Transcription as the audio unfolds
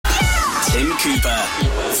Tim Cooper,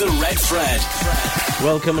 The Red Thread.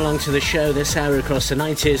 Welcome along to the show this hour across the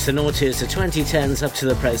 90s, the noughties, the 2010s up to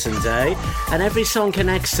the present day. And every song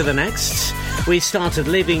connects to the next. We started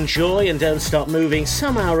Living Joy and Don't Stop Moving.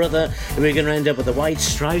 Somehow or other, we're going to end up with the White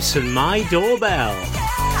Stripes and My Doorbell.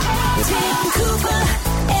 Tim Cooper,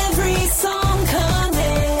 every song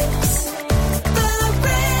connects. The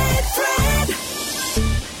Red Thread.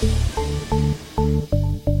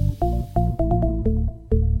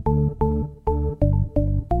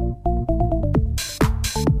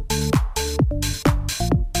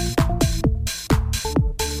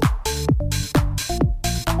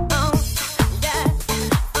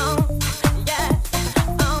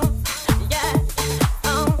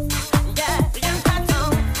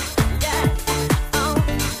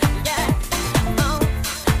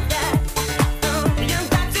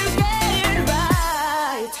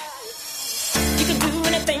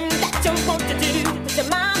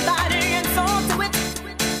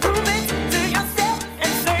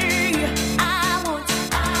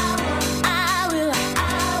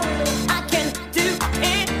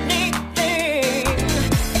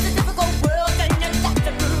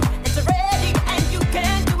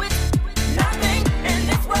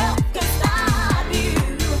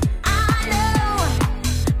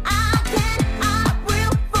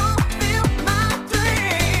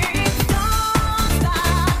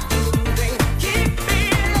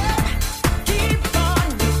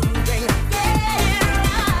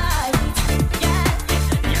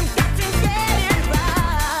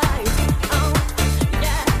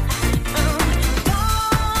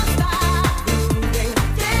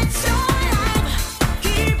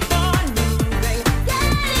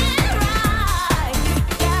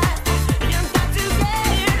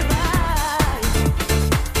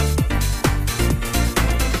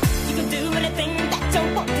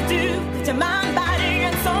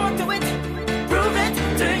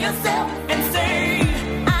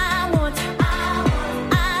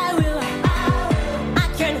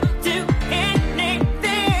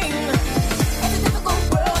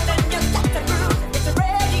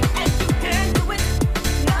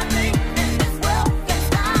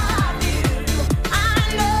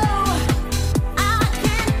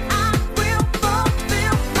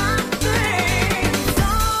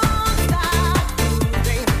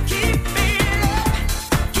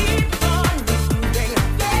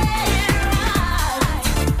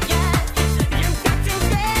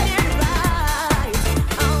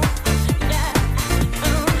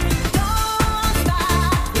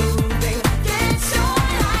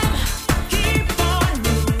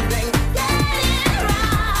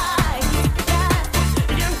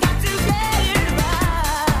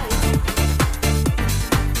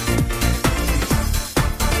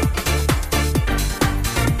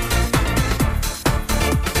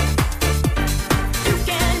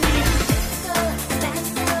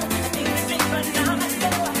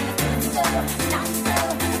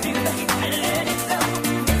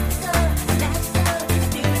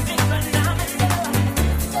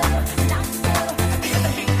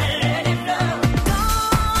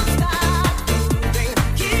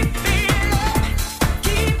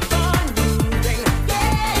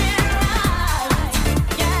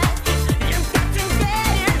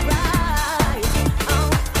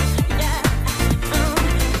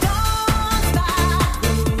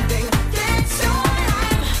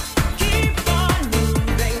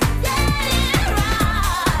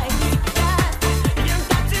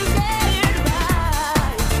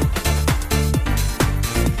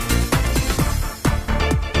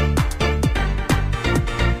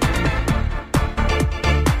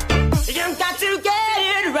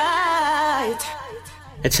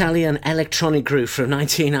 Italian electronic group from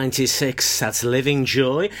 1996. That's Living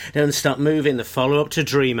Joy. Don't Stop Moving, the follow-up to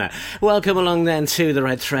Dreamer. Welcome along then to The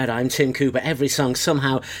Red Thread. I'm Tim Cooper. Every song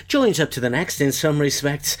somehow joins up to the next in some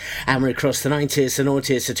respects. And we're across the 90s, the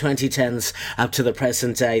noughties, the 2010s, up to the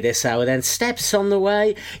present day this hour. Then Steps on the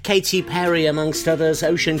way. Katy Perry, amongst others.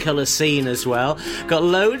 Ocean Colour Scene as well. Got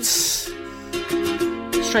loads.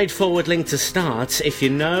 Straightforward link to start if you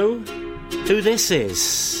know who this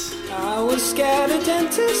is. I was scared of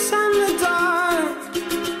dentists and the dark.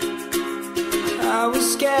 I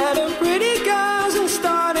was scared of pretty girls and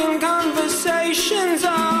starting conversations.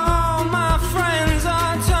 All my friends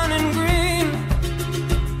are turning green.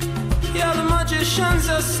 Yeah, the magician's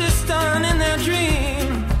assistant in their dream.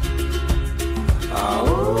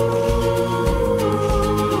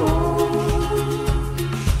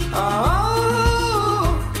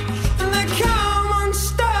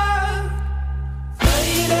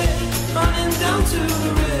 Down to the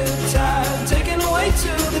riptide, taken away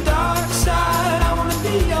to the dark side. I wanna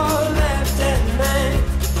be your left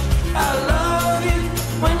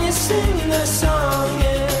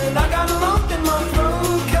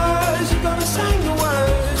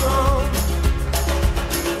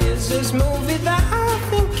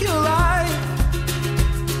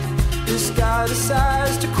guy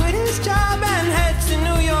decides to quit his job and head to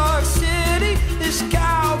New York City. This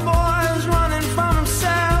cowboy's running from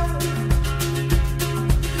himself.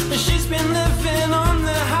 She's been living on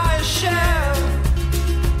the highest shelf.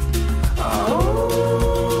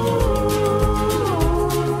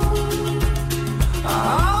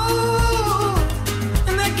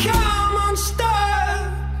 And they come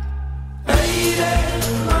unstuck. Lady,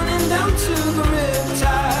 running down to the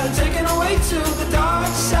riptide, taken away to the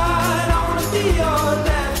dark side. I wanna be your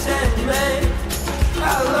left-hand man.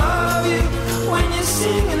 I love you when you're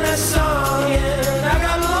singing that song, and I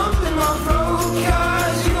got a lump in my throat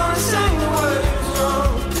 'cause you're gonna sing the words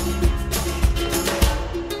wrong.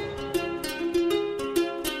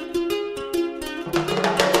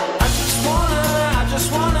 I just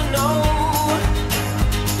wanna know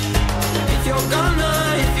if you're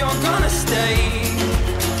gonna stay.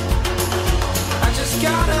 I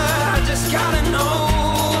just gotta know.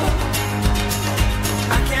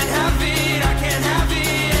 I can't have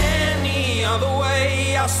it any other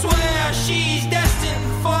way. I swear she's destined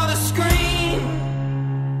for the screen.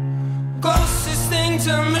 Closest thing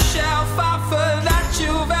to Michelle Pfeiffer that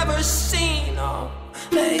you've ever seen. Oh,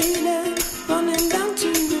 lady, running down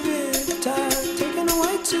to the riptide, taken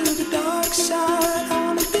away to the dark side. I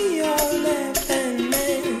wanna be your left-hand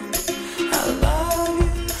man. I love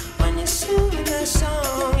you when you're singing that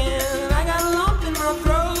song, and I got a lump in my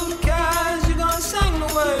throat 'cause you're gonna sing the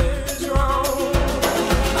words wrong.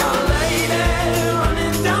 Oh, lady,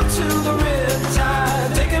 running down to the riptide,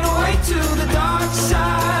 taken away to the dark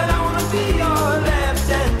side. I wanna be your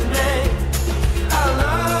left-hand man. I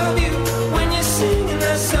love you when you're singing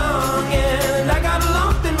that song, and I got a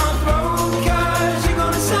lump in my throat 'cause you're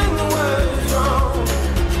gonna sing the words wrong.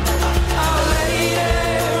 Oh, lady,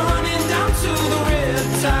 running down to the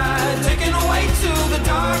riptide, taken away to the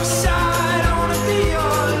dark side. I wanna be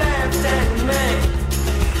your left-hand man.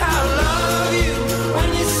 I love you when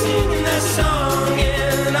you're singing that song,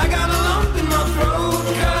 and I got a lump in my throat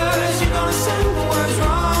 'cause you're gonna sing the words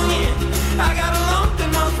wrong. Yeah, I got a lump in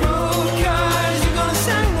my throat 'cause you're gonna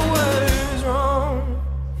sing the words wrong.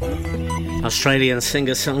 Australian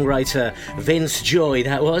singer-songwriter Vince Joy,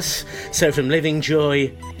 that was. So from Living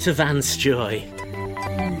Joy to Vance Joy.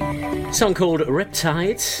 Song called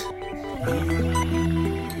Riptide.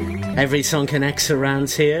 Every song connects around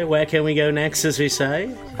here. Where can we go next, as we say?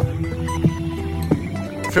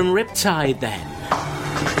 From Riptide, then.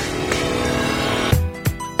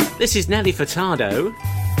 This is Nelly Furtado,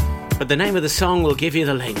 but the name of the song will give you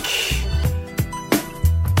the link.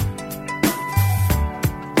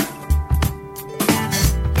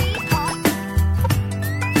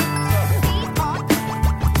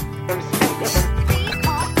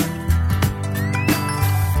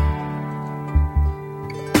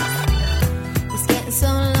 It's getting so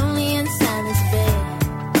lonely inside this bed.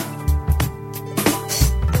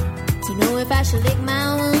 To know if I should lick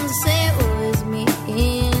my wounds or say it was me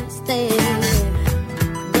instead.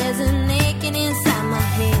 There's a naked inside my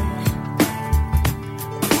head.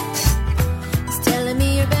 It's telling me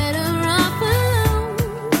you're better off alone.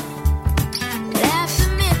 But after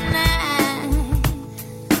midnight,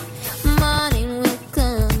 morning will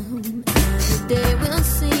come, and the day will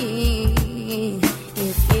see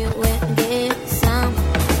if you went and get some.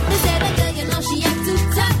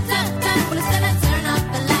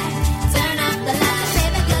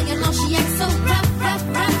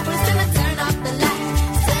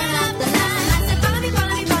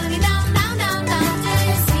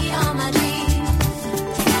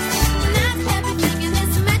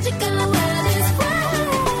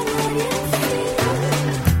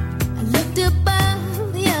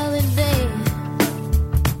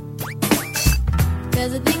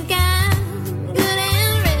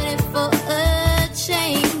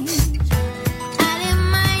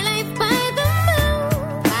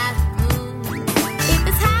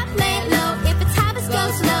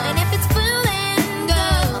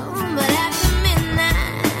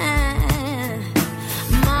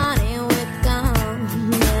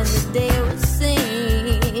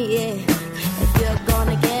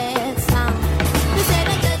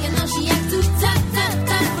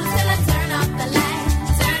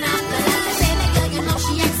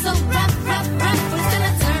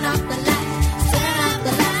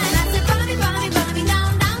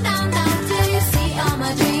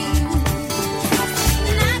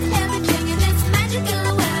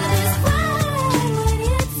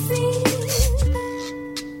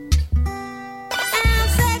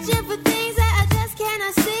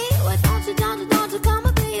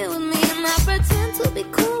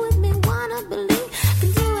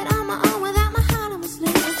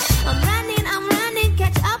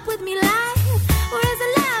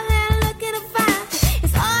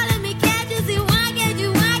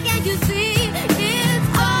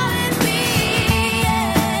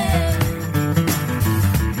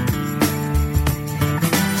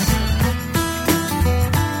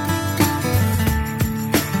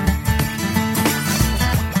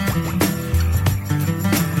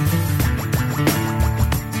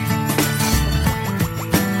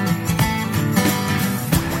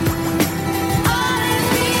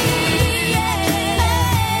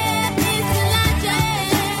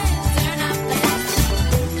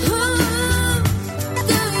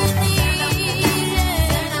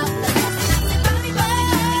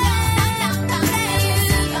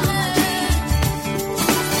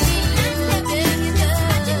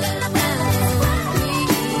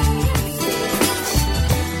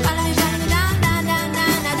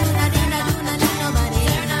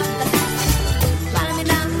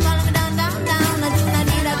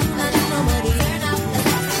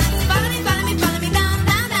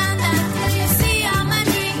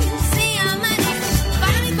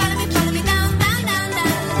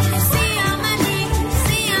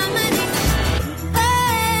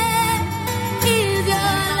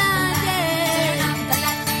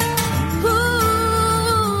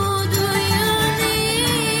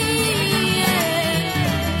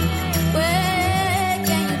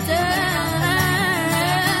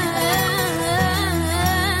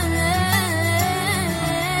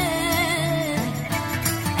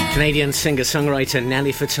 Canadian singer-songwriter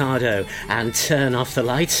Nelly Furtado and Turn Off the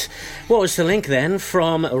Light. What was the link then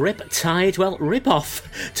from Riptide, well, Rip-Off,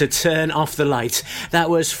 to Turn Off the Light? That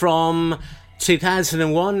was from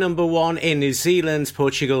 2001, number one in New Zealand,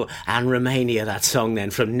 Portugal and Romania. That song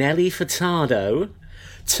then from Nelly Furtado,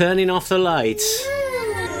 Turning Off the Light.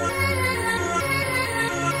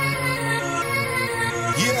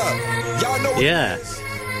 Yeah, y'all know what Yeah. it is.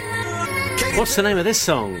 What's the name of this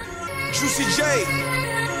song? Juicy J.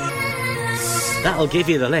 That'll give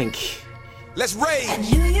you the link. Let's rage.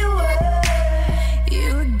 Knew you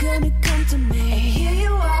were gonna come to me. And here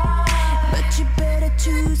you are, but you better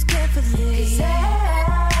choose carefully. 'Cause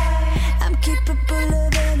I'm capable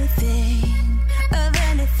of anything, and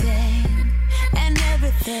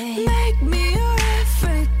everything. Make me your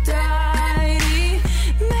Aphrodite,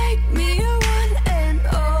 make me your one and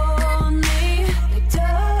only.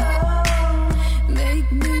 Don't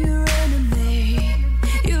make me your enemy,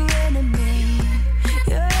 your enemy,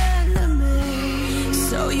 your enemy.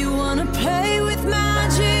 So you wanna play with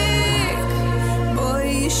magic? Boy,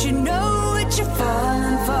 you should know what you're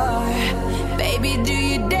falling for. Baby, do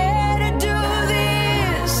you dare to do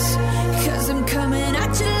this? 'Cause I'm coming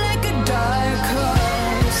at you like a dark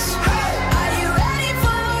horse. Are you ready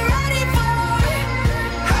for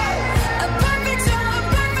a perfect storm,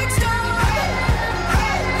 perfect storm?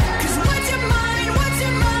 'Cause what's your mind,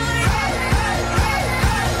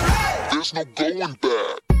 There's no going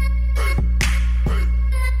back.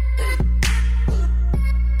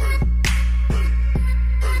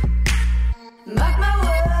 Mark my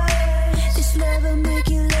words, this love will make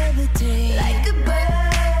you levitate like a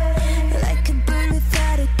bird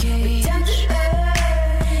without a cage. Down to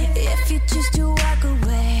earth, if you choose to walk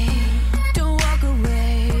away, don't walk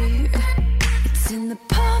away. It's in the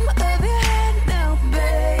palm of your hand now,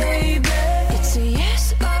 baby. It's a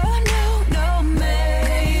yes or a no,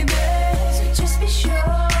 maybe. So just be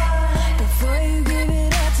sure before you give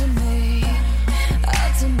it all to me,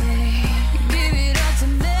 give it all to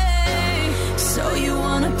me. So you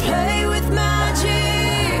wanna play with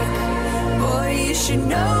magic? Boy, you should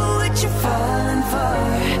know what you're falling for.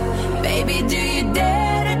 Baby, do you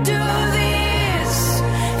dare to do this?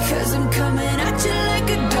 'Cause I'm coming at you like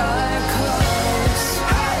a dark horse.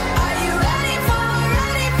 Are you ready for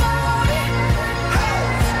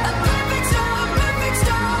a perfect storm, perfect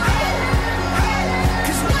storm?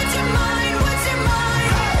 'Cause what's your mind,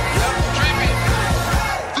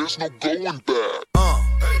 There's no going back.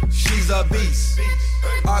 She's a beast.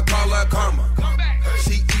 I call her karma.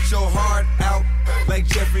 She eats your heart out like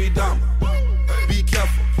Jeffrey Dahmer. Be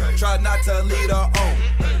careful, try not to lead her on.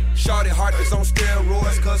 Shorty heart is on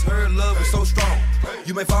steroids 'cause her love is so strong.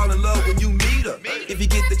 You may fall in love when you meet her. If you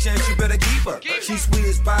get the chance, you better keep her. She's sweet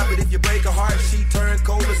as pie, but if you break her heart, she turns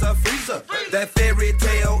cold as a freezer. That fairy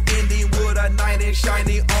tale ending with a knight in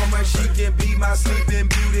shiny armor. She can be my sleeping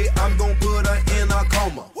beauty. I'm gon' put her in a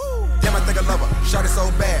coma. Damn, I think I love her. Shot it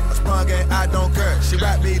so bad, I sprung and I don't care. She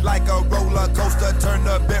wrapped me like a roller coaster, turned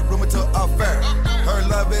the bedroom into a fair. Her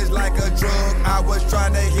love is like a drug. I was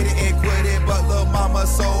trying to hit it and quit it, but lil' mama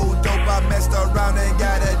so dope, I messed around and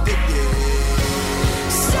got addicted.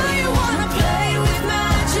 So you wanna play with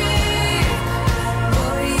magic?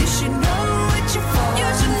 Boy, you should know what you're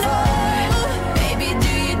falling for. Baby, do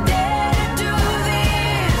you dare to do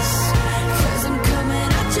this? 'Cause I'm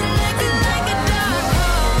coming at you like a dark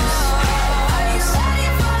horse. Are you ready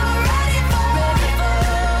for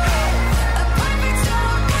a perfect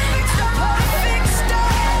storm, perfect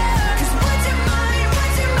storm? 'Cause what's your mind,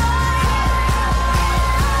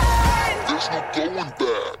 There's no going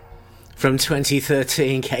back. From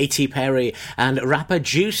 2013, Katy Perry and rapper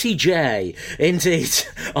Juicy J. Indeed,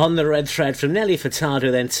 on the red thread from Nelly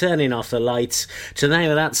Furtado, then Turning Off the Light. To the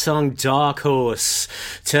name of that song, Dark Horse.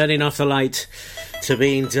 Turning off the light to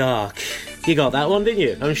being dark. You got that one, didn't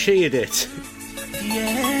you? I'm sure you did.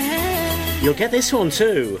 You'll get this one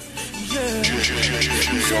too.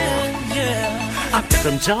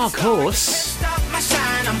 From Dark Horse. My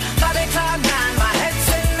shine, I'm flooded cloud nine, my head's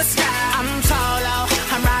in the sky. I'm solo,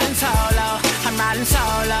 I'm riding solo, I'm riding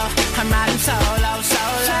solo, I'm riding solo,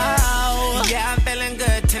 solo. Yeah, I'm feeling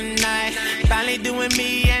good tonight. Finally doing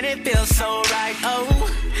me and it feels so right. Oh,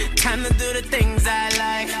 time to do the things I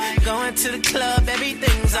like. Going to the club,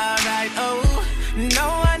 everything's alright. Oh,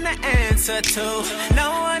 no one to answer to,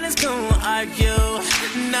 no one is gonna argue.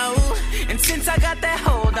 No, and since I got that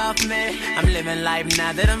hold off me, I'm living life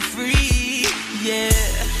now that I'm free. Yeah,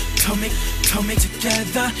 told me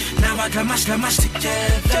together. Now I got my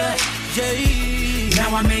together. Yeah.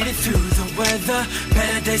 Now I made it through the weather.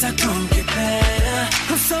 Better days are gonna get better.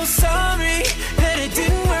 I'm so sorry that it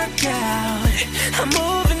didn't work out. I'm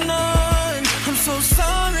moving on. I'm so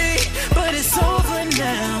sorry, but it's over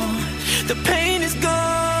now. The pain is gone.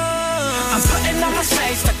 I'm putting on my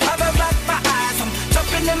shades to cover up my eyes. I'm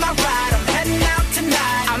jumping in my ride. I'm heading out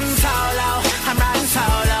tonight. I'm solo. I'm riding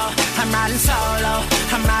solo. I'm riding solo.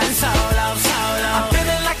 I'm riding solo, solo. I'm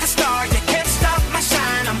feeling like a star. You can't stop my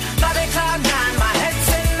shine. I'm loving cloud nine. My head's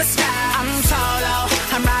in the sky. I'm solo.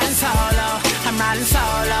 I'm riding solo. I'm riding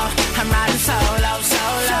solo. I'm riding solo,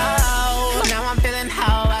 solo. Now I'm feeling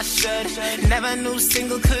how I should. Never knew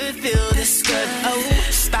single could feel this good. Oh,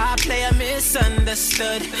 star player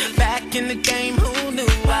misunderstood. Back in the game, who knew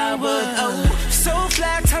I would? Oh, so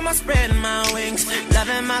flat, time I spread my wings.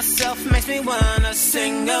 Loving myself makes me wanna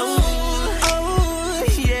sing. Oh, oh,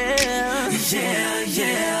 yeah, yeah,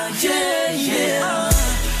 yeah, yeah, yeah.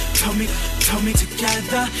 Told me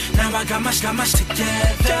together. Now I got much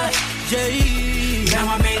together. Yeah. Now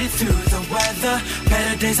I made it through the weather.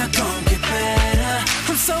 Better days are gonna get better.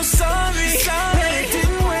 I'm so sorry that it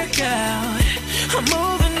didn't work out. I'm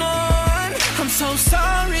moving on. I'm so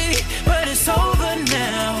sorry, but it's over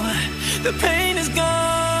now. The pain is gone.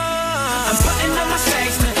 I'm putting on my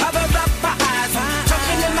shades to cover up my eyes. I'm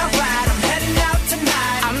jumping in my ride. I'm heading out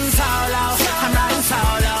tonight. I'm solo. I'm riding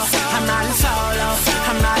solo. I'm riding solo.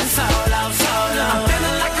 I'm riding solo, solo. I'm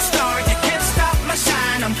feeling like a star. You can't stop my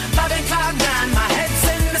shine. I'm loving cloud nine. My head's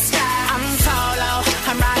in the sky. I'm solo.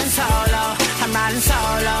 I'm riding solo. I'm riding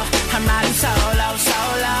solo. I'm riding solo,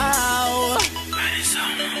 solo. Riding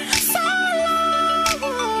solo. Solo.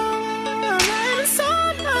 I'm riding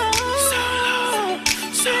solo. Solo.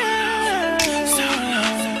 Solo. Solo.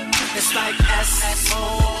 It's like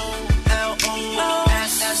S-S-O-L-O.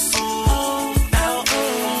 S-S-O-L-O.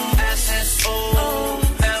 S-S-O-L-O.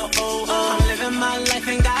 I'm living my life,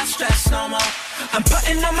 ain't got stress no more. I'm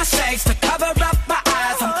putting on my shades to cover up my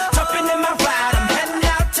eyes. I'm jumping in my ride. I'm heading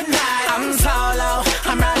out tonight. I'm solo.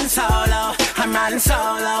 I'm riding solo. I'm riding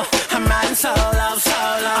solo. I'm riding solo,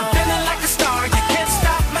 solo. I'm feeling like a star. You can't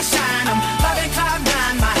stop my shine. I'm loving cloud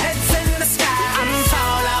nine. My head's in the sky. I'm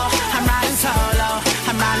solo. I'm riding solo.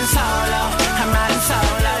 I'm riding solo. I'm riding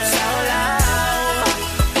solo, solo.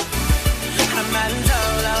 I'm riding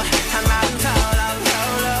solo. I'm riding solo,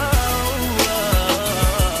 solo.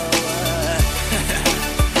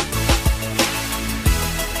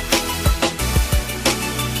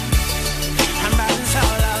 I'm riding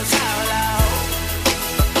solo, solo.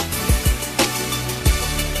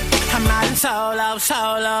 I'm riding solo,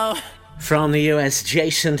 solo. From the US,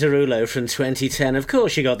 Jason Derulo from 2010. Of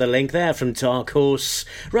course, you got the link there from Dark Horse.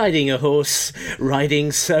 Riding a horse,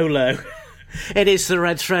 riding solo. It is the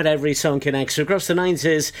Red Thread. Every song connects across the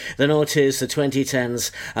 90s, the noughties, the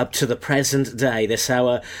 2010s, up to the present day. This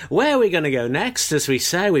hour, where are we going to go next? As we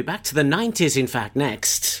say, we're back to the 90s, in fact,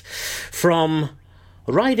 next. From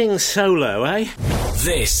riding solo, eh?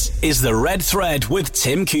 This is the Red Thread with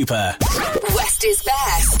Tim Cooper. West is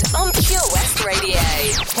best on Pure West Radio.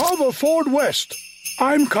 Haverfordwest,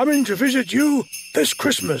 I'm coming to visit you this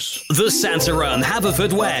Christmas. The Santa Run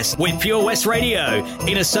Haverfordwest with Pure West Radio,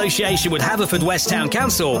 in association with Haverfordwest Town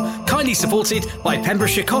Council, kindly supported by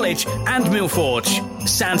Pembrokeshire College and Millforge.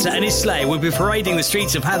 Santa and his sleigh will be parading the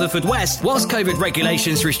streets of Haverfordwest. Whilst COVID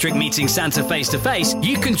regulations restrict meeting Santa face-to-face,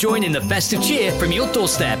 you can join in the festive cheer from your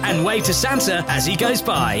doorstep and wave to Santa as he goes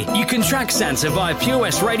by. You can track Santa via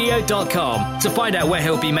purewestradio.com to find out where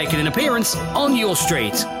he'll be making an appearance on your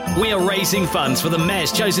street. We are raising funds for the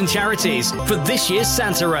Mayor's chosen charities for this year's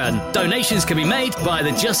Santa Run. Donations can be made via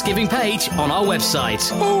the Just Giving page on our website.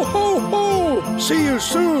 Ho, ho, ho! See you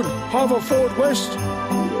soon, Haverfordwest.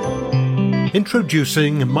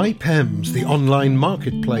 Introducing MyPems, the online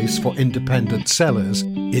marketplace for independent sellers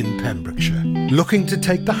in Pembrokeshire. Looking to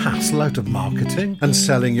take the hassle out of marketing and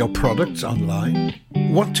selling your products online?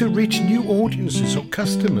 Want to reach new audiences or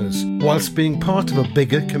customers whilst being part of a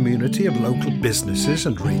bigger community of local businesses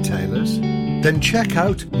and retailers? Then check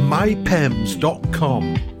out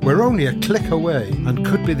mypems.com. We're only a click away and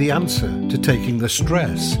could be the answer to taking the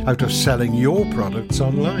stress out of selling your products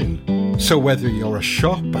online. So whether you're a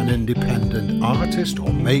shop, an independent artist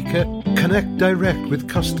or maker, connect direct with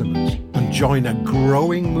customers and join a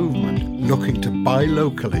growing movement looking to buy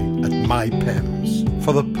locally at MyPems.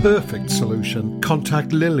 For the perfect solution,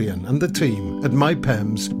 contact Lillian and the team at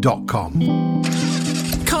mypems.com.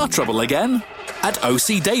 Car trouble again? At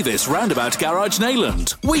OC Davis Roundabout Garage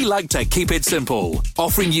Neyland, we like to keep it simple,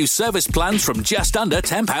 offering you service plans from just under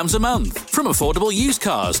 £10 a month. From affordable used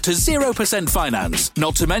cars to 0% finance,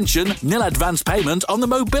 not to mention nil advance payment on the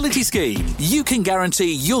mobility scheme. You can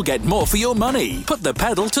guarantee you'll get more for your money. Put the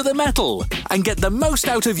pedal to the metal and get the most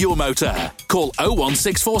out of your motor. Call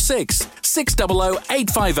 01646 600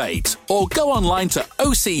 858 or go online to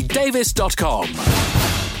ocdavis.com.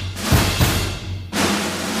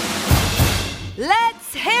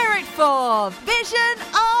 Let's hear it for Vision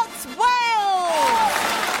Arts Wales!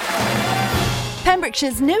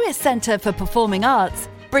 Pembrokeshire's newest centre for performing arts,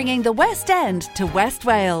 bringing the West End to West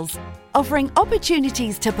Wales, offering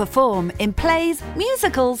opportunities to perform in plays,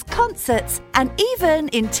 musicals, concerts, and even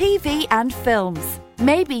in TV and films.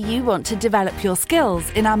 Maybe you want to develop your skills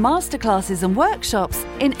in our masterclasses and workshops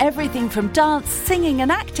in everything from dance, singing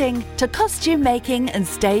and acting to costume making and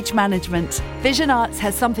stage management. Vision Arts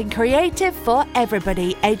has something creative for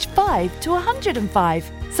everybody aged 5 to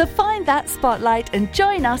 105. So find that spotlight and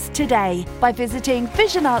join us today by visiting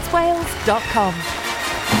visionartswales.com.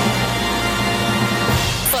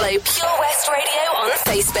 Follow Pure West Radio on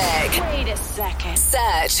Facebook. Wait a second.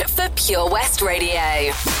 Search for Pure West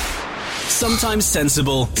Radio. Sometimes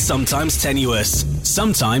sensible, sometimes tenuous,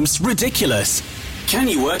 sometimes ridiculous. Can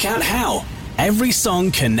you work out how? Every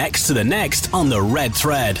song connects to the next on the Red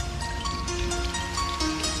Thread.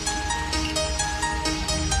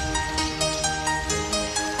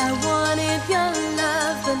 I wanted your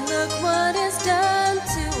love, but look what it's done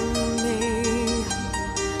to me.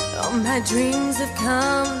 All my dreams have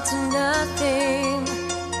come to nothing.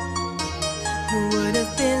 Who would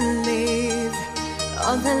have believed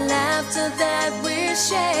all the laughter that we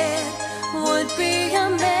shared would be a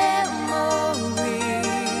memory?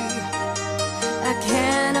 I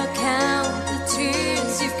cannot count the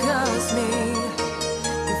tears you've caused me.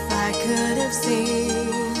 If I could have seen.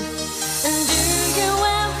 And do you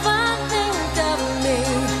ever think of me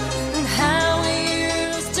and how we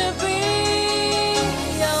used to be?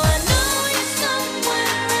 Oh, I know you're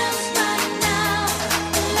somewhere else right now,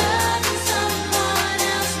 loving someone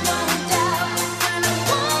else, no doubt. And I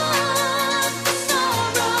want the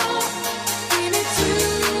sorrow, feeling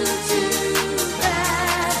too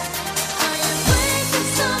bad. Are you breaking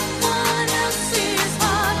someone else's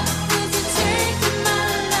heart? Would you take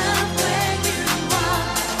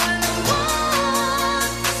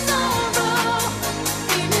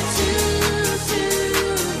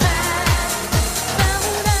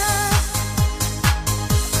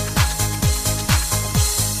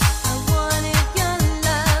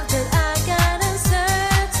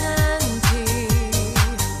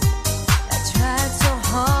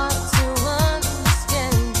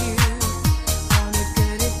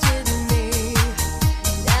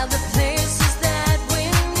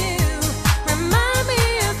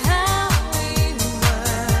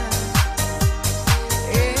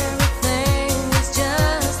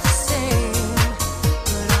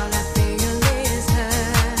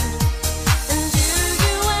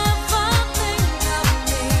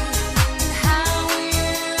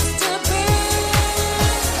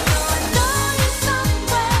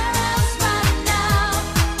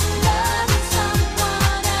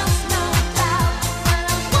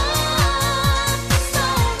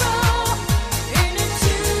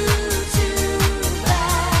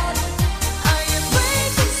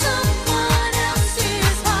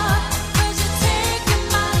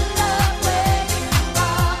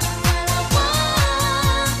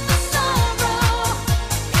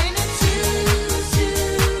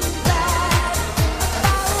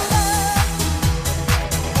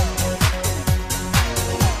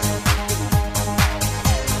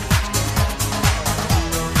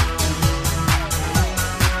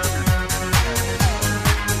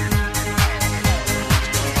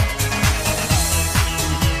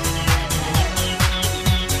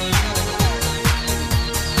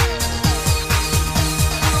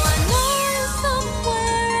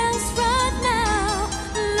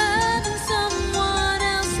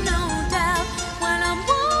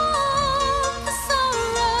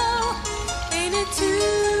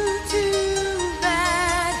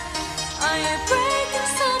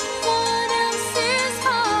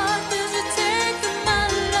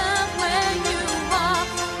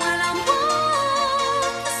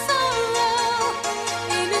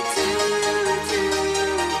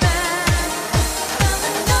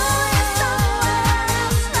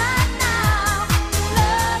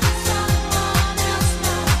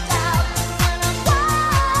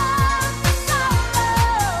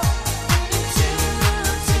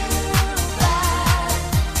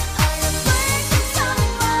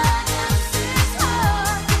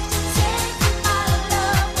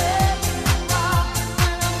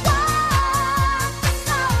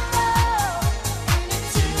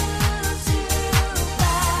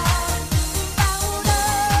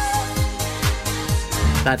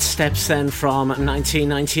That's Steps then from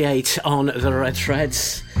 1998 on the Red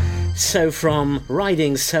Threads. So from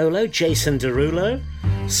Riding Solo, Jason Derulo.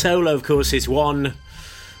 Solo, of course, is one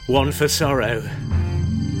for Sorrow.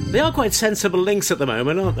 They are quite sensible links at the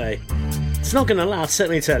moment, aren't they? It's not going to last, let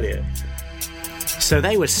me tell you. So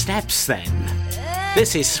they were Steps then.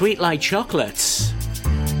 This is Sweet Like Chocolates.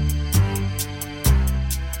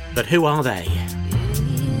 But who are they?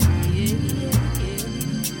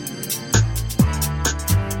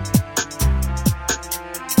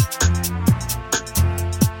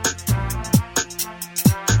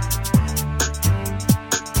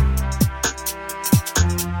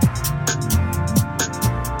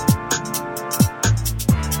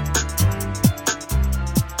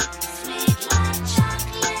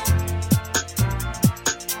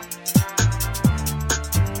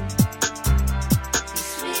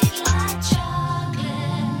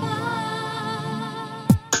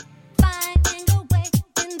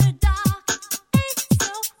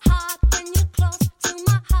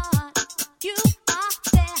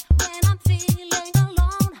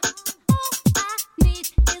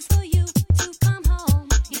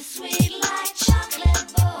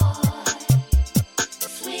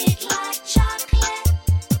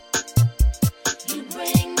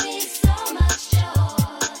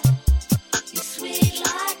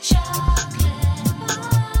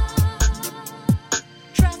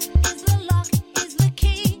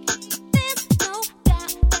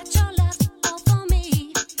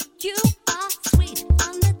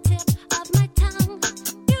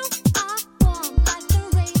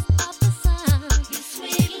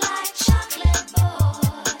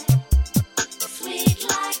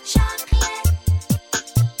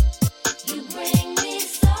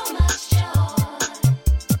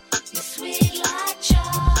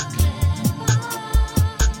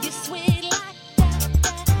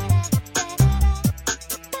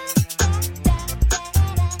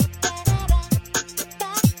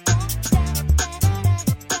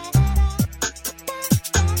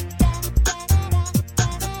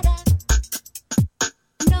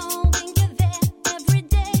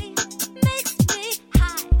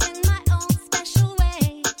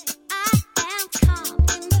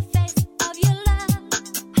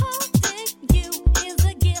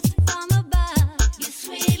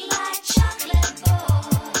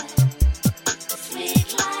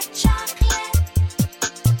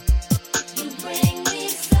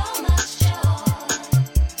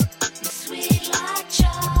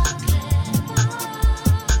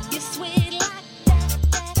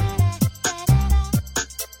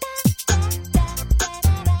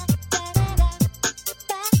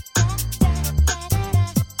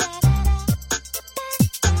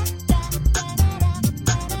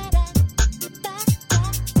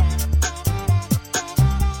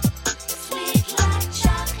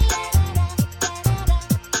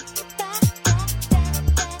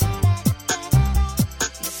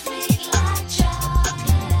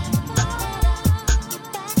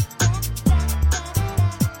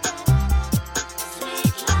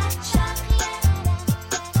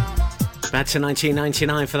 Back to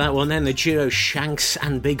 1999 for that one then, the duo Shanks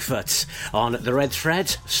and Bigfoot on the Red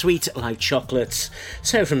Thread, Sweet Like Chocolates.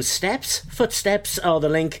 So from Steps, footsteps are the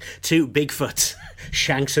link to Bigfoot.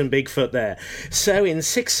 Shanks and Bigfoot there. So in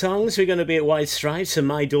 6 songs we're going to be at White Stripes and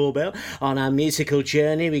My Doorbell. On our musical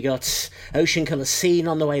journey we got Ocean Colour Scene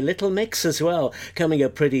on the way, Little Mix as well, coming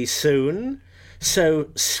up pretty soon. So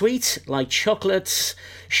Sweet Like Chocolates,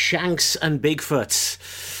 Shanks and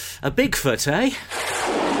Bigfoot. A Bigfoot, eh?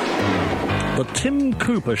 The Tim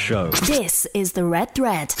Cooper Show. This is the Red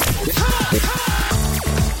Thread.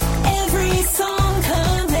 Every song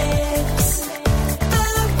connects.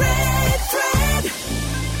 The Red Thread.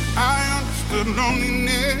 I understood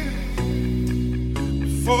loneliness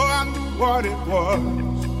before I knew what it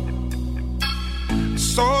was.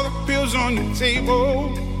 Saw the pills on your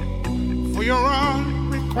table for your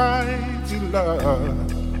unrequited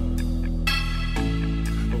love.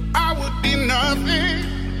 I would be nothing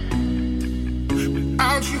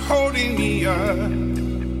without you holding me up.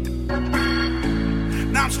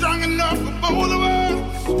 Now I'm strong enough for both of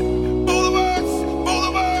us, both of us, both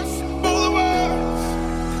of us, both of us.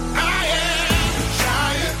 I am a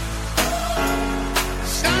giant.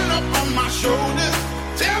 Stand up on my shoulders.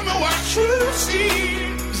 Tell me what you see.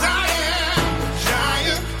 'Cause I am a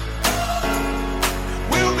giant.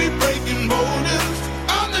 We'll be breaking boulders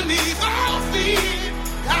underneath our feet.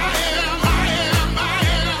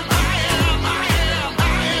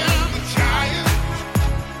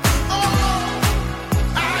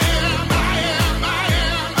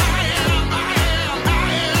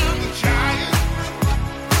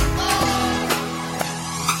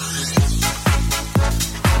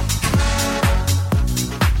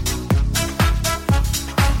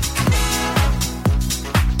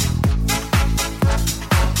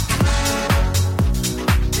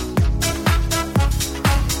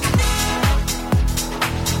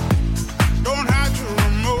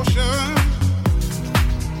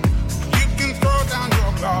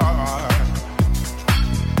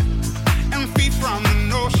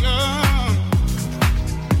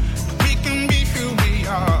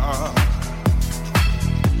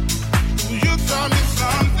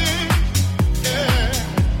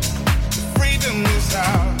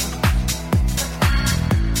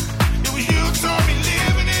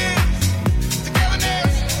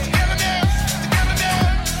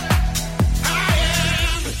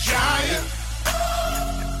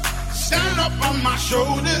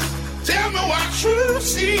 shoulders. Tell me what you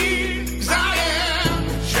see. 'Cause I am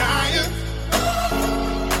a giant.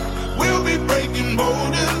 We'll be breaking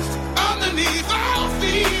borders underneath our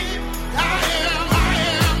feet. I am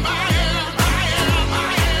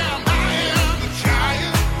the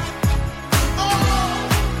giant. Oh,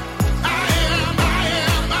 I am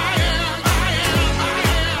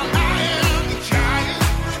the giant.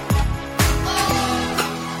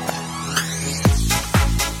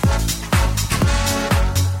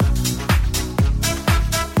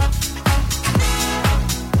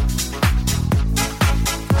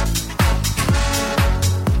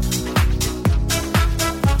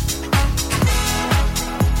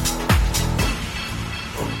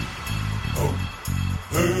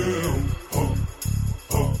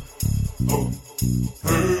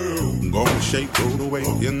 I'm gonna shake, roll away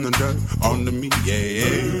in the dirt under me,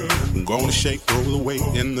 yeah. I'm gonna shake, roll away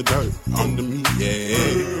in the dirt under me, yeah.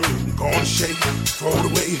 I'm gonna shake, throw it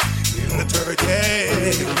away in the dirt,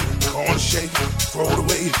 yeah. I'm gonna shake, throw it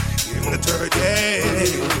away in the dirt, yeah.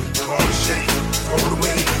 I'm gonna shake, throw it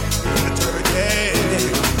away in the dirt, yeah.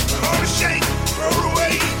 I'm gonna shake, throw it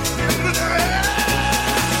away in the dirt.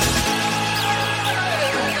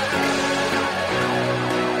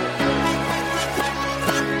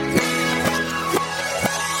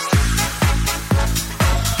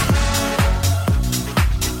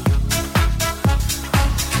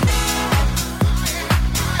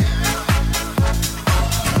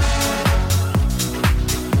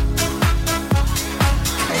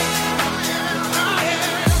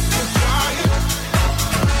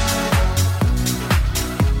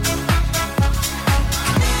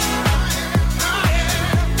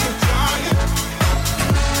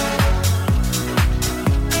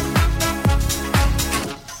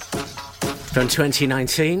 From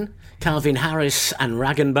 2019, Calvin Harris and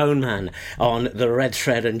Rag and Bone Man on the Red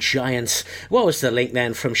Thread and Giants. What was the link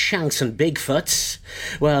then from Shanks and Bigfoots?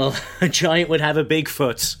 Well, a giant would have a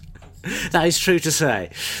Bigfoot. That is true to say.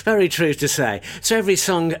 Very true to say. So every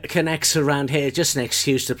song connects around here, just an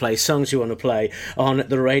excuse to play songs you want to play on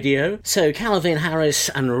the radio. So Calvin Harris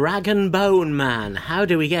and Rag and Bone Man, how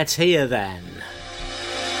do we get here then?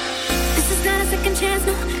 This is not a second chance,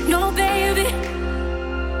 no, no, baby.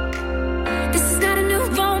 This is not a new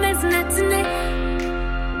romance, not tonight.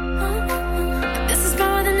 This is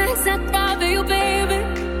for the nights that bother you, baby.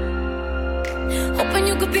 Hoping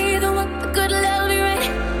you could be the one that could love me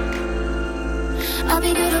right. I'll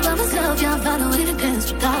be good about myself, yeah, I'll find a way to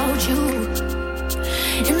dance without you.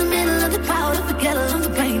 In the middle of the crowd, I forget all of the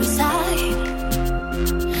pain inside.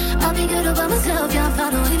 I'll be good about myself, yeah, I'll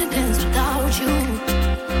find a way to dance without you.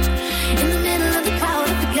 In the middle of the crowd,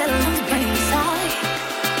 I forget all of the pain inside.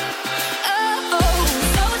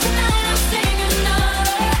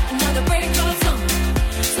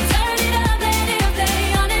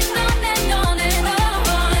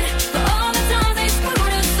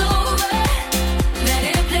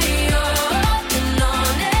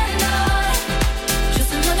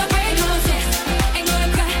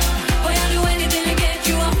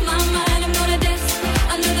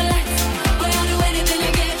 Under the lights.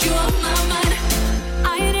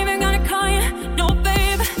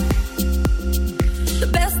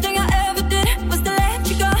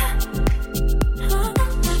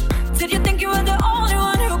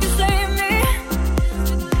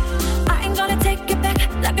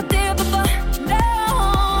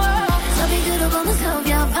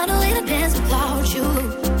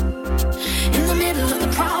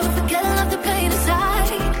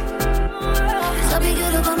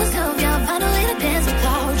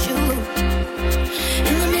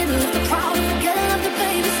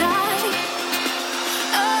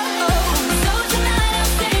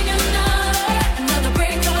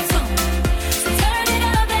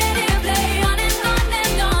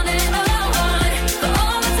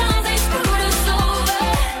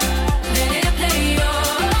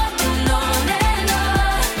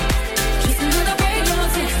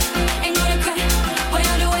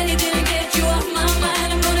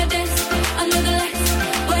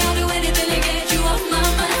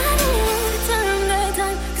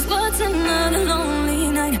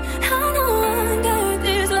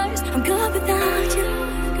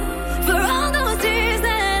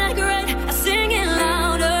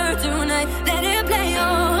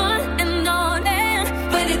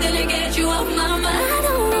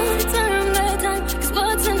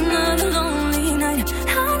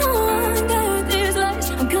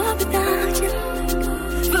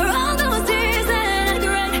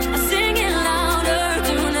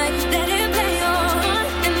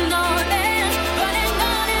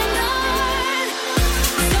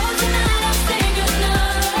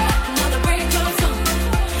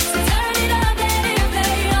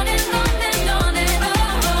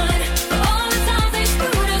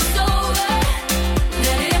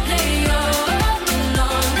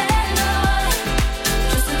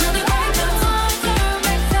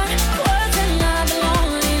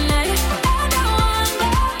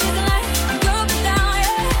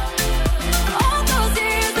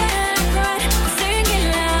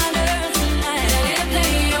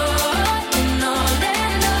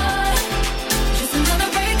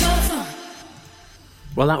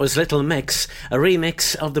 Well, that was Little Mix, a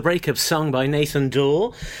remix of the breakup song by Nathan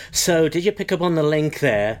Dawe. So, did you pick up on the link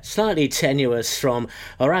there? Slightly tenuous from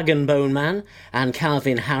Rag and Bone Man and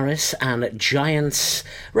Calvin Harris and Giants.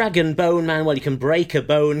 Rag and Bone Man, well, you can break a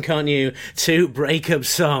bone, can't you, to breakup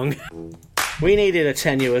song. We needed a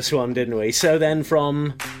tenuous one, didn't we? So then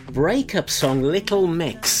from breakup song, Little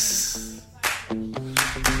Mix.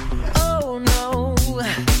 Oh no,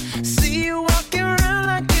 see you walking around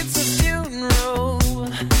like it's a funeral.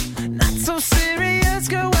 Not so serious,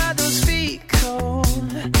 girl, why those feet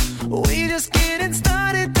cold? We just getting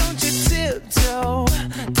started, don't you tiptoe,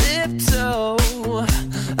 tiptoe.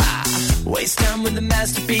 Waste time with the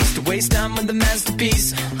masterpiece, to waste time with the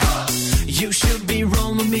masterpiece. You should be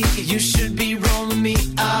rolling me, you should be rolling me.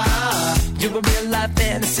 You're a real life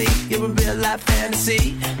fantasy, you're a real life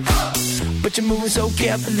fantasy. But you're moving so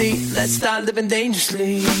carefully, let's start living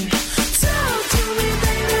dangerously. Talk to me,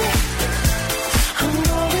 baby. I'm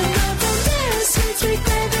going up on this sweet, sweet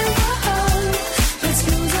baby. Whoa. Let's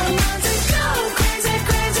lose our minds and go crazy,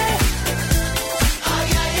 crazy. Oh,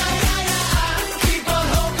 yeah, yeah, yeah, yeah. Keep on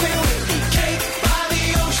hoping we'll be cake by the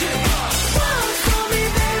ocean. Walk for me,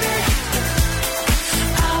 baby.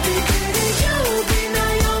 I'll be pretty, you'll be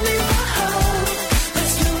Naomi. Whoa.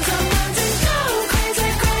 Let's lose our minds and go crazy,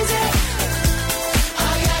 crazy.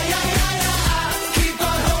 Oh, yeah, yeah, yeah, yeah. Keep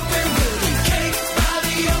on hoping we'll be cake by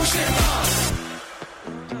the ocean.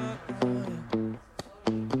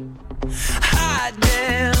 Hot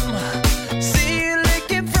damn. See you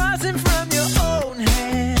licking frosting from your own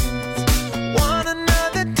hands. Want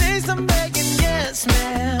another taste? I'm begging, yes,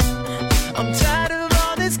 ma'am. I'm tired of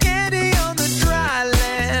all this candy on the dry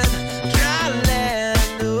land, dry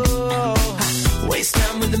land. Oh, waste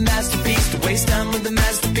time with the masterpiece, to waste time with the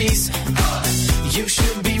masterpiece. You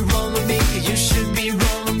should be rolling me, you should be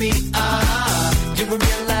rolling me. You're a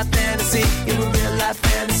real life fantasy, you're a real life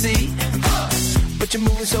fantasy. But you're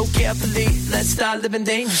moving so carefully, let's start living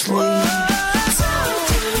dangerously. Talk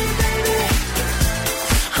to me, baby.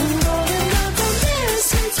 I'm rolling up on this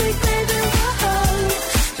sweet, sweet baby. Whoa.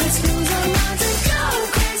 Let's lose our minds and go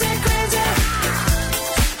crazy, crazy.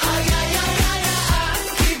 Oh, yeah, yeah, yeah, yeah.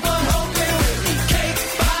 Keep on hoping we'll be cake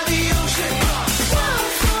by the ocean. Walk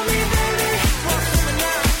for me, baby. Walk for me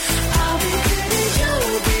now. I'll be pretty,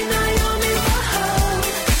 you'll be Naomi. Whoa.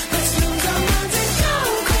 Let's lose our minds and go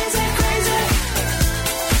crazy, crazy.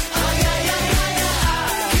 Oh, yeah, yeah, yeah, yeah.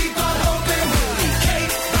 Keep on hoping we'll be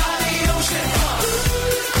cake by the ocean. Oh,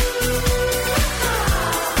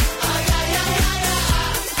 yeah, yeah, yeah, yeah.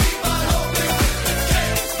 Keep on hoping we'll be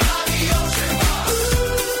cake by the ocean.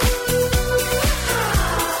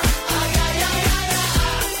 Oh, yeah, yeah, yeah, yeah.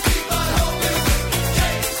 Keep on hoping we'll be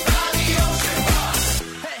cake by the ocean.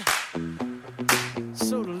 Hey,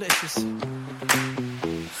 so delicious.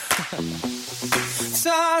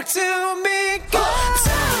 Talk to me, girl.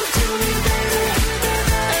 Talk to me, baby.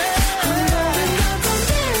 I'm rolling up on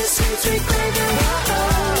this sweet, sweet baby. Whoa.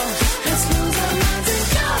 Let's lose our minds and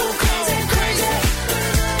go crazy, crazy.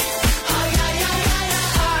 Oh, yeah, yeah, yeah,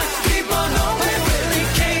 yeah. Keep on hoping we'll be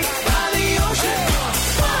cake by the ocean.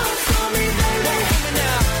 Walk for me, baby.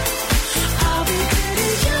 I'll be pretty,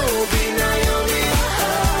 you'll be Naomi.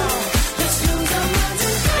 Whoa. Let's lose our minds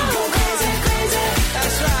and go crazy, crazy.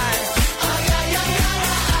 That's right. Oh, yeah, yeah, yeah,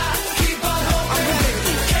 yeah. Keep on hoping we'll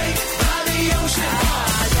be cake by the ocean.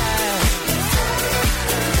 Oh, yeah.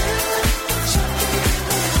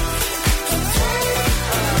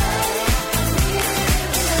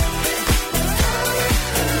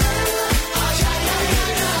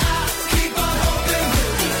 Keep on hoping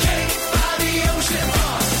we'll be cake by the ocean.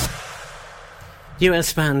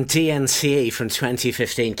 US band DNCE from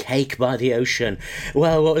 2015, Cake by the Ocean.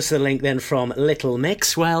 Well, what was the link then from Little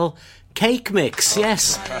Mix? Well, Cake Mix,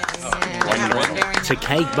 yes. To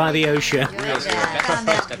Cake by the Ocean.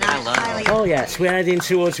 Oh yes, we're heading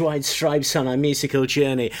towards White Stripes on our musical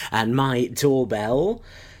journey and My Doorbell.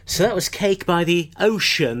 So that was Cake by the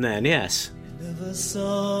Ocean then, yes. Never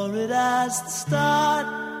saw it as the start.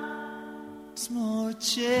 It's more a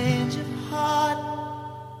change of heart.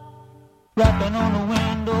 Rapping on the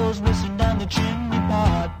windows, whistling down the chimney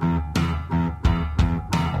pot.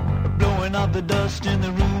 Blowing up the dust in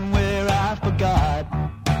the room where I forgot.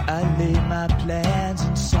 I laid my plans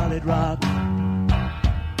in solid rock.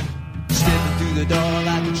 Stepping through the door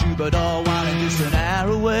like a troubadour, winding just an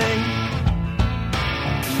hour away.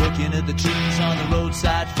 Looking at the trees on the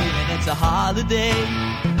roadside, feeling it's a holiday.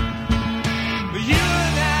 But you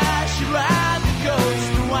and I should ride the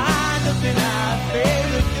coast and wind up in our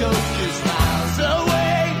favorite coast just miles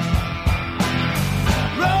away.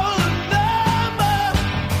 Roll a number,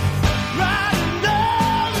 riding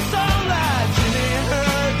down the song like Jimmy Hurd.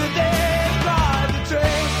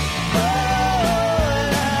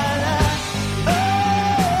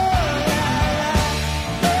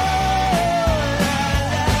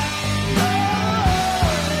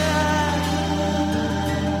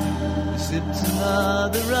 sipped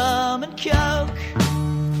another rum and coke,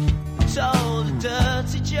 told a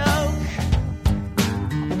dirty joke,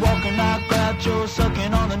 walking like Groucho,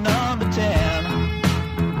 sucking on the number 10,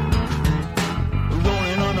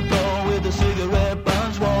 rolling on the floor with a cigarette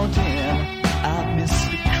buns walked in. I miss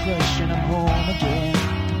the crush and I'm home again.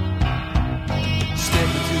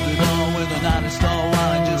 Stepping through the door with an honest store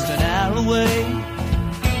wine just an hour away.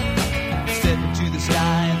 Stepping to the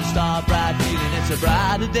sky and the star bright, feeling it's a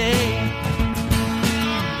brighter day.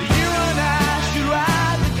 You and I should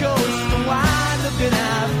ride the coast and wind up in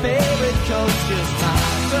our favorite coast just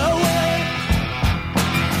miles away.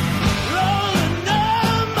 Roll a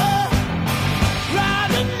number,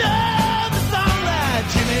 write another song that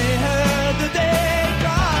Jimmy heard the day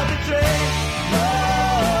called the train.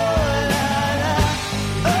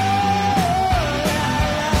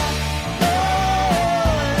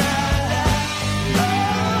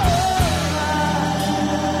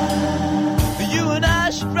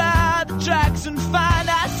 And find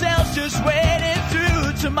ourselves just waiting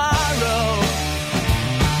through tomorrow.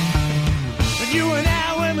 And you and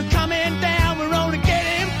I, when we're coming down, we're only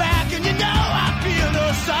getting back, and you know I feel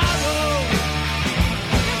no sorrow.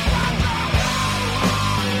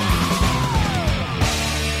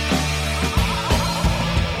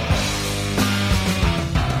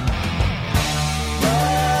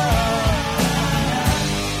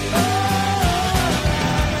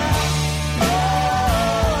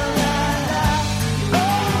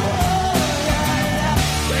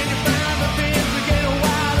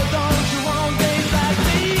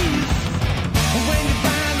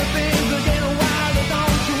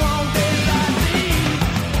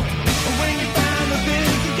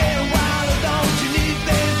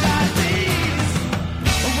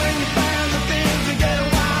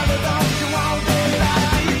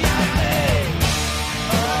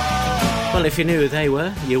 Well, if you knew who they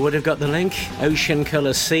were, you would have got the link. Ocean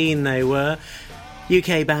Colour Scene they were.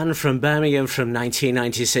 UK band from Birmingham from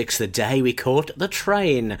 1996, the day we caught the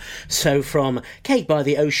train. So from Cake by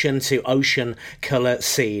the Ocean to Ocean Colour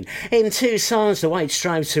Scene. In two songs, The White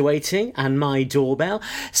Stripes Are Waiting and My Doorbell.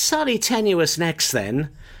 Slightly tenuous next then.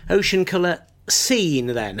 Ocean Colour Scene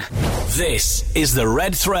then. This is The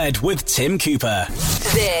Red Thread with Tim Cooper.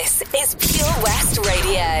 This is Pure West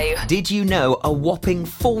Radio. Did you know a whopping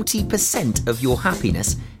 40% of your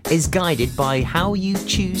happiness is guided by how you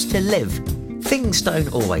choose to live? Things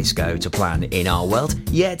don't always go to plan in our world,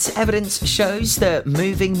 yet evidence shows that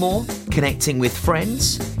moving more, connecting with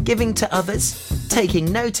friends, giving to others,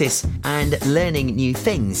 taking notice and learning new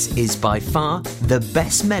things is by far the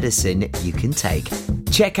best medicine you can take.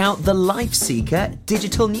 Check out the LifeSeeker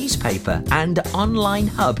digital newspaper and online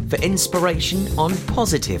hub for inspiration on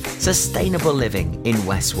positive, sustainable living in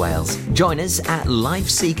West Wales. Join us at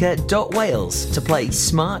lifeseeker.wales to play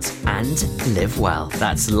smart and live well.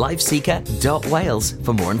 That's lifeseeker.wales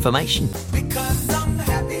for more information.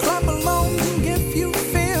 Clap along if you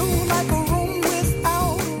feel like a room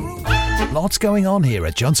without a roof. Lots going on here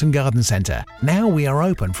at Johnson Garden Centre. Now we are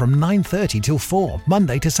open from 9:30 till 4,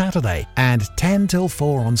 Monday to Saturday, and 10 till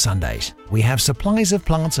 4 on Sundays. We have supplies of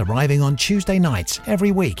plants arriving on Tuesday nights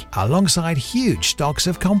every week, alongside huge stocks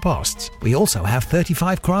of composts. We also have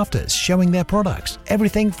 35 crafters showing their products,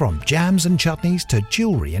 everything from jams and chutneys to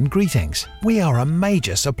jewellery and greetings. We are a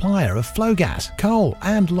major supplier of flow gas, coal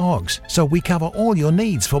and logs, so we cover all your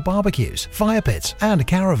needs for barbecues, fire pits and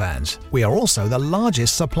caravans. We are also the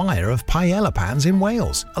largest supplier of paella pans in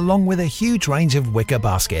Wales, along with a huge range of wicker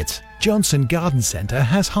baskets. Johnson Garden Centre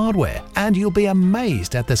has hardware, and you'll be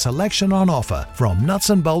amazed at the selection on offer, from nuts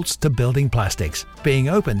and bolts to building plastics. Being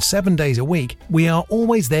open 7 days a week, we are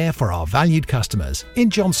always there for our valued customers. In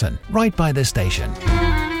Johnson, right by the station.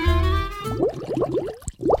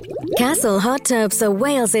 Castle Hot Tubs are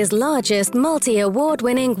Wales's largest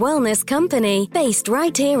multi-award-winning wellness company, based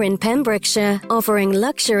right here in Pembrokeshire, offering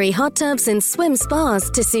luxury hot tubs and swim spas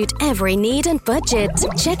to suit every need and budget.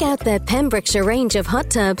 Check out their Pembrokeshire range of hot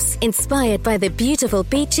tubs, inspired by the beautiful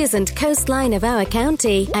beaches and coastline of our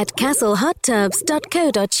county, at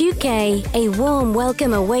castlehottubs.co.uk. A warm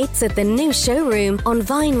welcome awaits at the new showroom on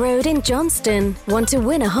Vine Road in Johnston. Want to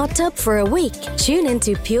win a hot tub for a week? Tune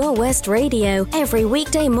into Pure West Radio every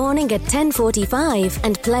weekday morning at 10:45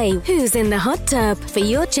 and play Who's in the Hot Tub for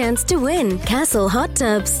your chance to win. Castle Hot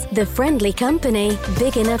Tubs, the friendly company,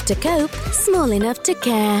 big enough to cope, small enough to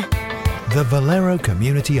care. The Valero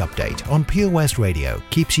Community Update on Pure West Radio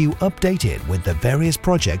keeps you updated with the various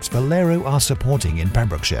projects Valero are supporting in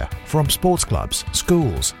Pembrokeshire, from sports clubs,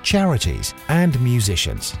 schools, charities and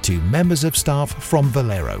musicians to members of staff from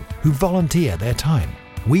Valero who volunteer their time.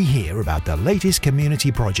 We hear about the latest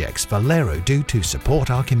community projects Valero do to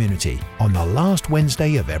support our community on the last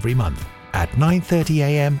Wednesday of every month at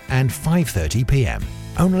 9:30am and 5:30pm,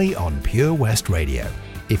 only on Pure West Radio.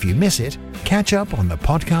 If you miss it, catch up on the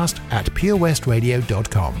podcast at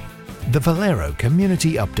purewestradio.com. The Valero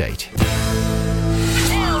Community Update.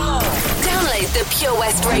 Download the Pure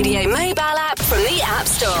West Radio mobile app from the App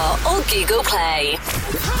Store or Google Play.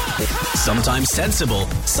 Sometimes sensible,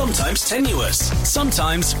 sometimes tenuous,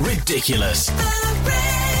 sometimes ridiculous.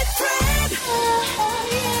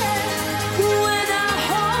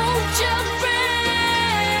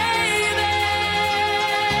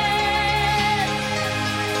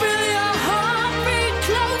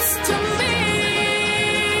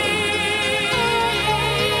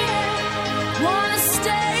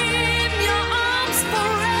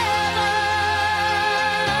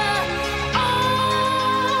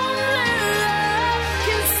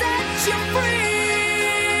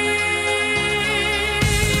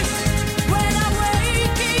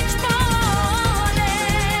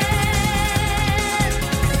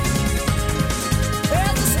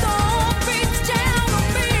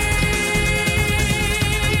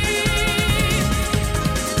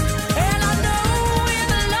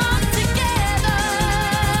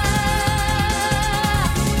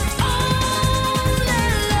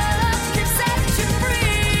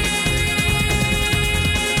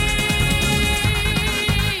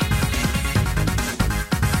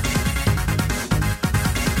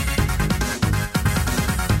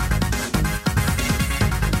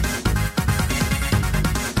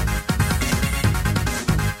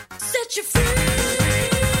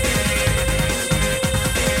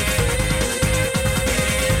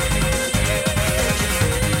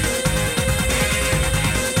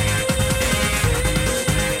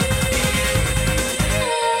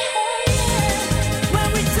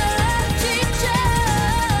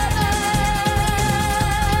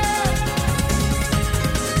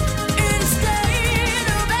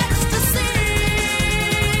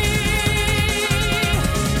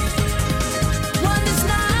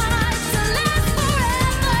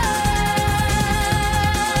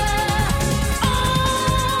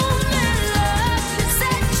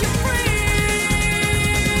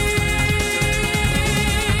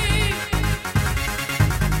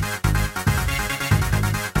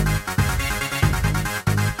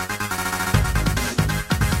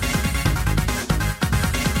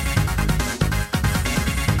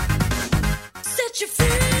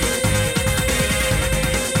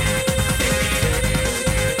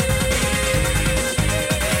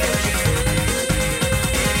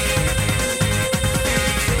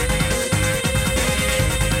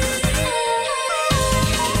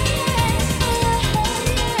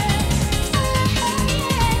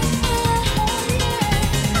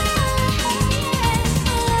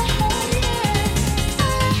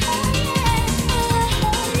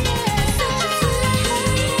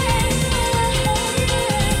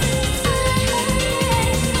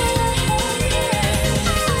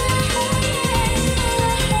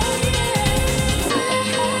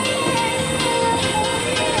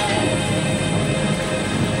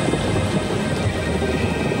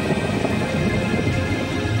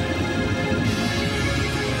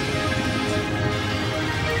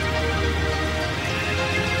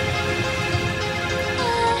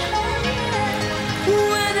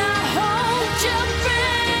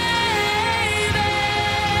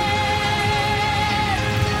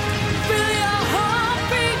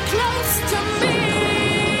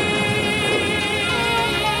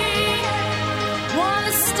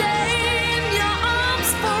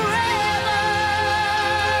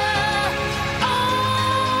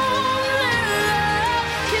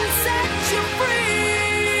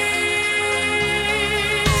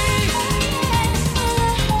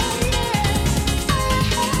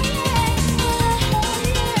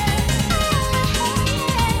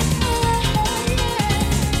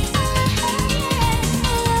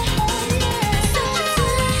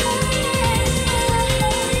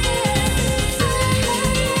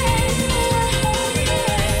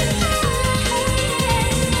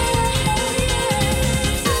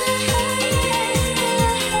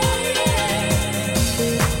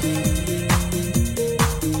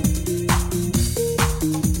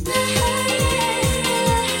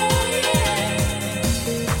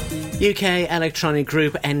 UK electronic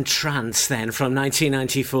group Entrance then from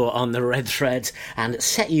 1994 on the Red Thread, and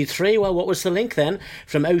Set You 3. Well, what was the link then?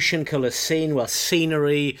 From Ocean Colour Scene. Well,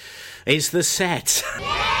 scenery is the set.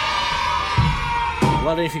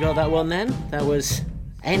 Well, if you got that one then, that was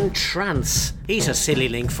Entrance. Here's a silly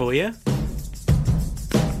link for you.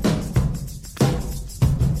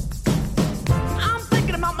 I'm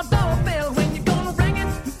thinking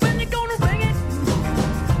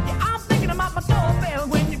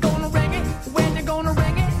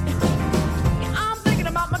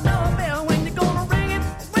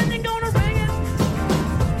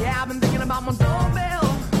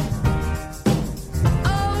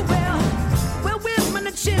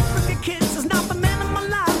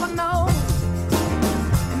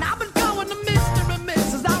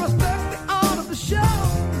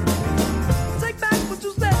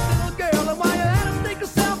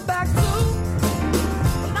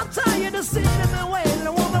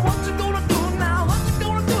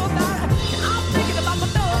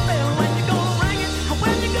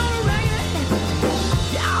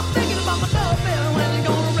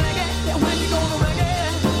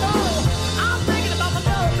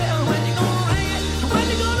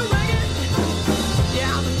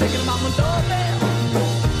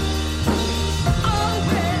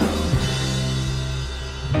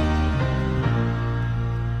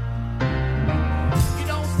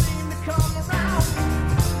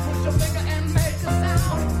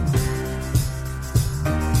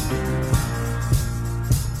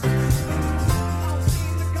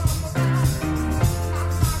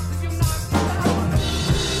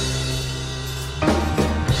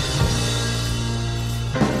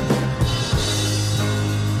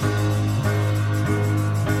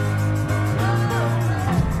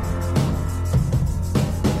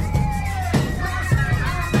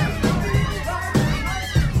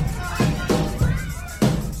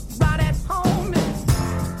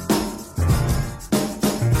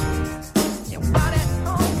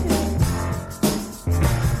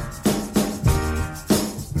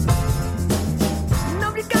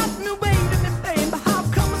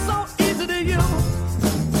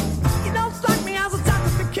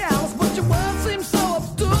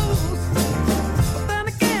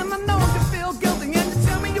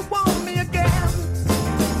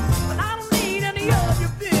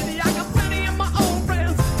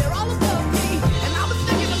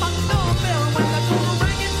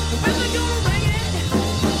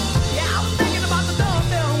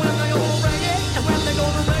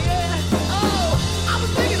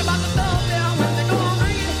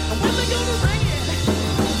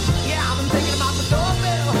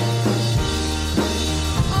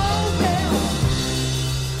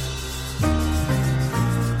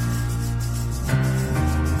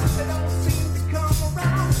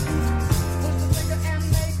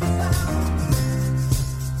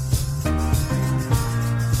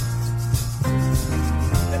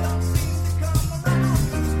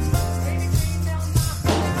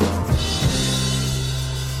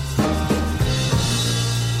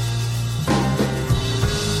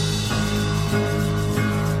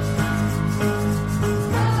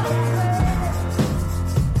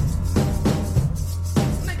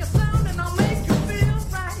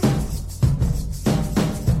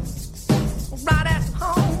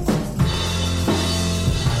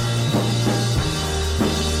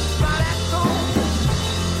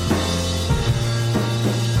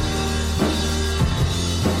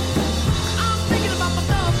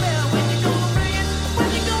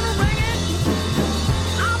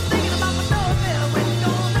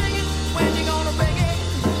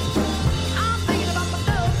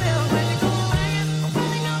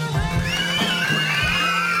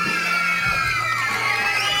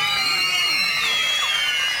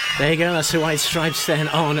There you go, that's the White Stripes then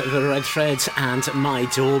on the Red Threads and My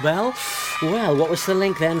Doorbell. Well, what was the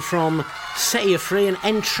link then from Set You Free and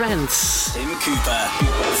Entrance? Tim Cooper,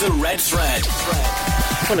 the Red Thread.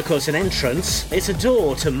 Well, of course, an entrance, it's a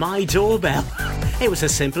door to My Doorbell. It was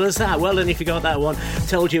as simple as that. Well, and if you got that one,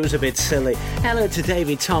 told you it was a bit silly. Hello to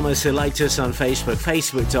David Thomas, who liked us on Facebook,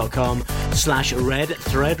 facebook.com/Red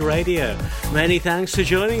Thread Radio. Many thanks for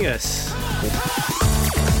joining us.